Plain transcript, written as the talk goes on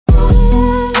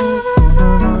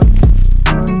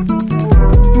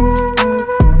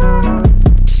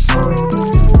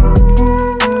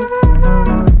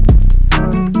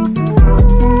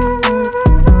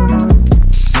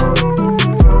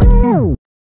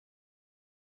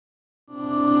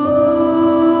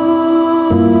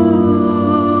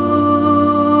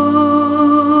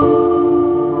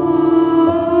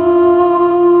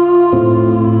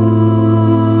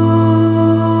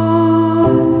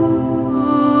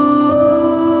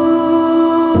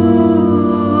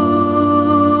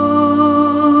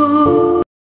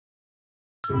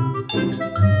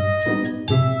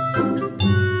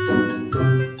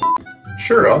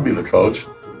coach.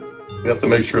 We have to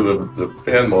make sure the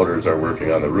fan motors are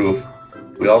working on the roof.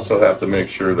 We also have to make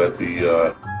sure that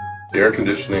the air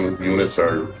conditioning units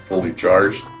are fully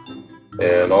charged,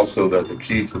 and also that the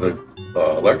key to the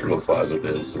electrical closet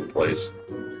is in place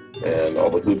and all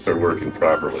the hoops are working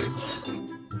properly.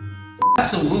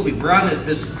 Absolutely, we're on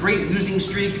this great losing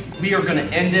streak. We are going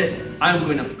to end it. I'm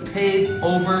going to pave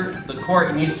over the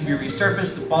court. It needs to be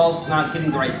resurfaced. The ball's not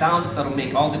getting the right balance. That'll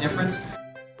make all the difference.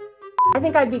 I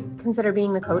think I'd consider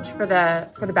being the coach for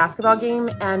the basketball game,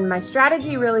 and my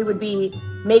strategy really would be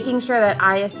making sure that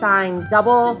I assign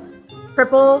double,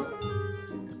 triple,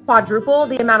 quadruple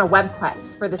the amount of web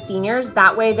quests for the seniors.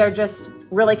 That way they're just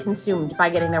really consumed by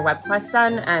getting their web quests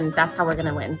done, and that's how we're going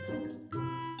to win.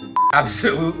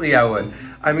 Absolutely, I would.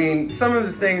 I mean, some of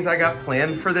the things I got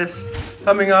planned for this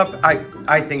coming up,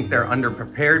 I think they're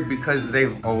underprepared because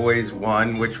they've always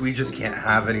won, which we just can't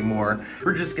have anymore.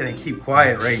 We're just gonna keep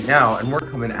quiet right now, and we're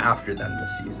coming after them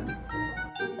this season.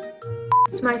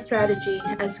 So my strategy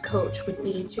as coach would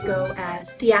be to go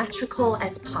as theatrical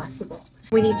as possible.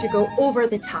 We need to go over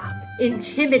the top,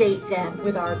 intimidate them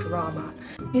with our drama.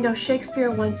 You know, Shakespeare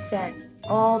once said,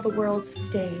 all the world's a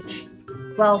stage.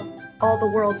 Well, all the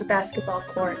world's a basketball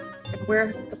court, and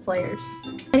we're the players.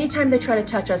 Anytime they try to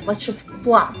touch us, let's just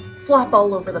flop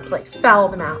all over the place, foul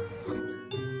them out.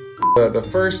 The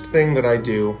first thing that I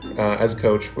do as a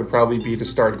coach would probably be to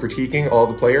start critiquing all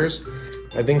the players.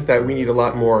 I think that we need a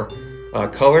lot more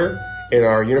color in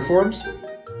our uniforms.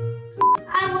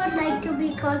 I would like to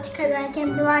be coach because I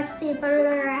can boss people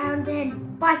around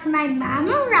and boss my mom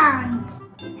around.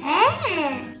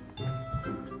 Hey!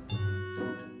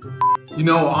 You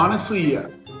know, honestly,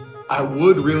 I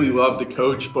would really love to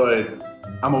coach, but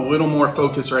I'm a little more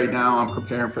focused right now on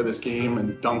preparing for this game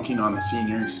and dunking on the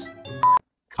seniors.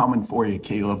 Coming for you,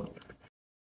 Caleb.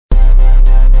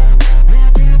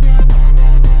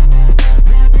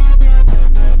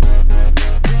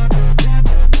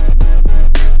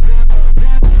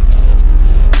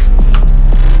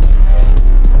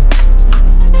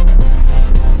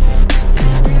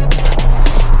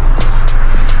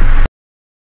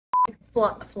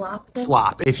 Flop.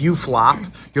 Flop. If you flop,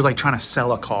 you're like trying to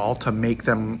sell a call to make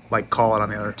them like call it on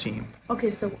the other team. Okay,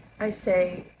 so I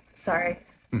say, sorry,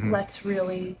 let's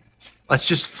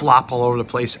just flop all over the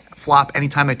place. Flop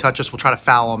anytime they touch us, we'll try to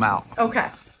foul them out. Okay.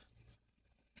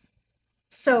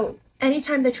 So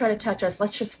anytime they try to touch us,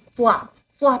 let's just flop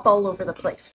all over the place,